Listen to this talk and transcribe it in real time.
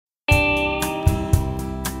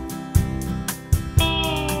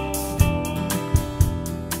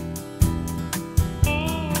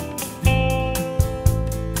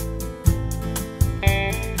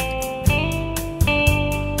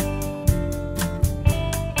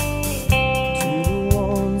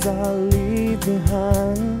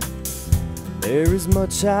There is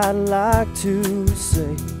much I'd like to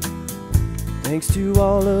say. Thanks to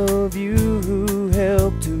all of you who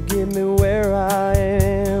helped to get me where I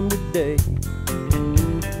am today.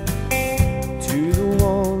 To the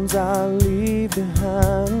ones I leave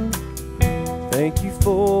behind, thank you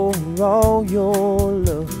for all your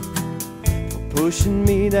love, for pushing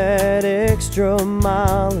me that extra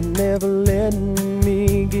mile and never letting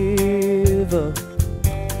me give up.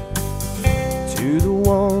 To the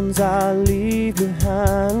ones I leave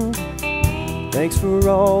behind, thanks for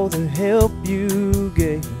all the help you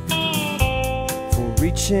gave, for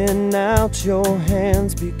reaching out your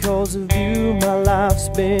hands. Because of you my life's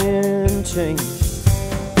been changed.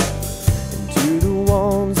 And to the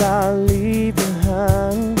ones I leave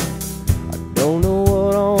behind, I don't know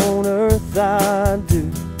what on earth I'd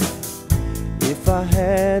do if I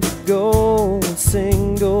had to go a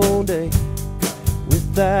single day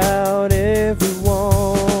without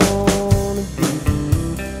everyone of you.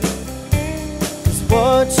 'Cause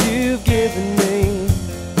what you've given me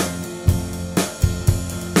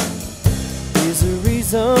is a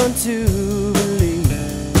reason to believe,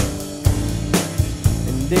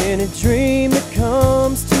 and any dream that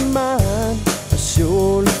comes to mind, I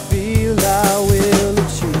surely feel I will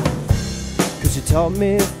achieve. 'Cause you taught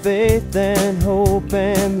me faith and hope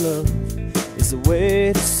and love is the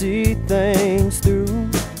way to see things through.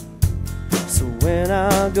 So when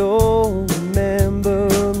I go, remember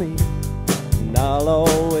me, and I'll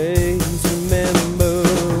always remember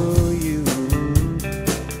you.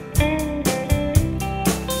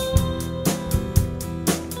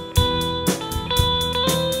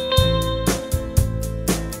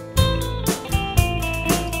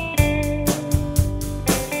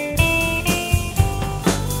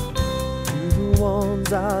 To the ones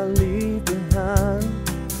I leave behind,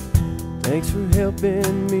 thanks for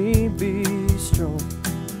helping me be strong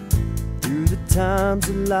through the times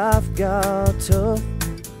that life got tough,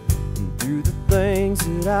 and through the things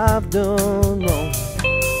that I've done wrong.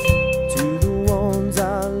 To the ones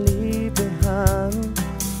I leave behind,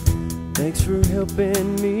 thanks for helping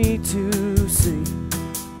me to see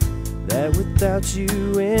that without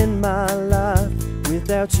you in my life,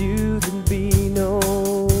 without you there'd be no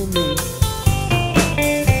me.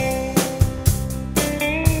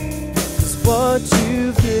 What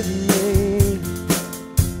you've given me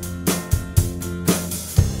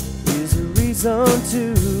is a reason to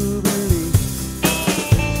believe,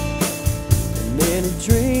 and any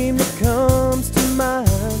dream that comes to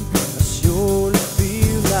mind, I surely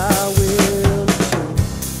feel I will achieve.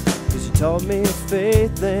 'Cause you taught me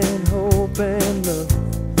faith and hope and love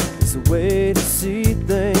is a way to see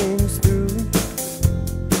things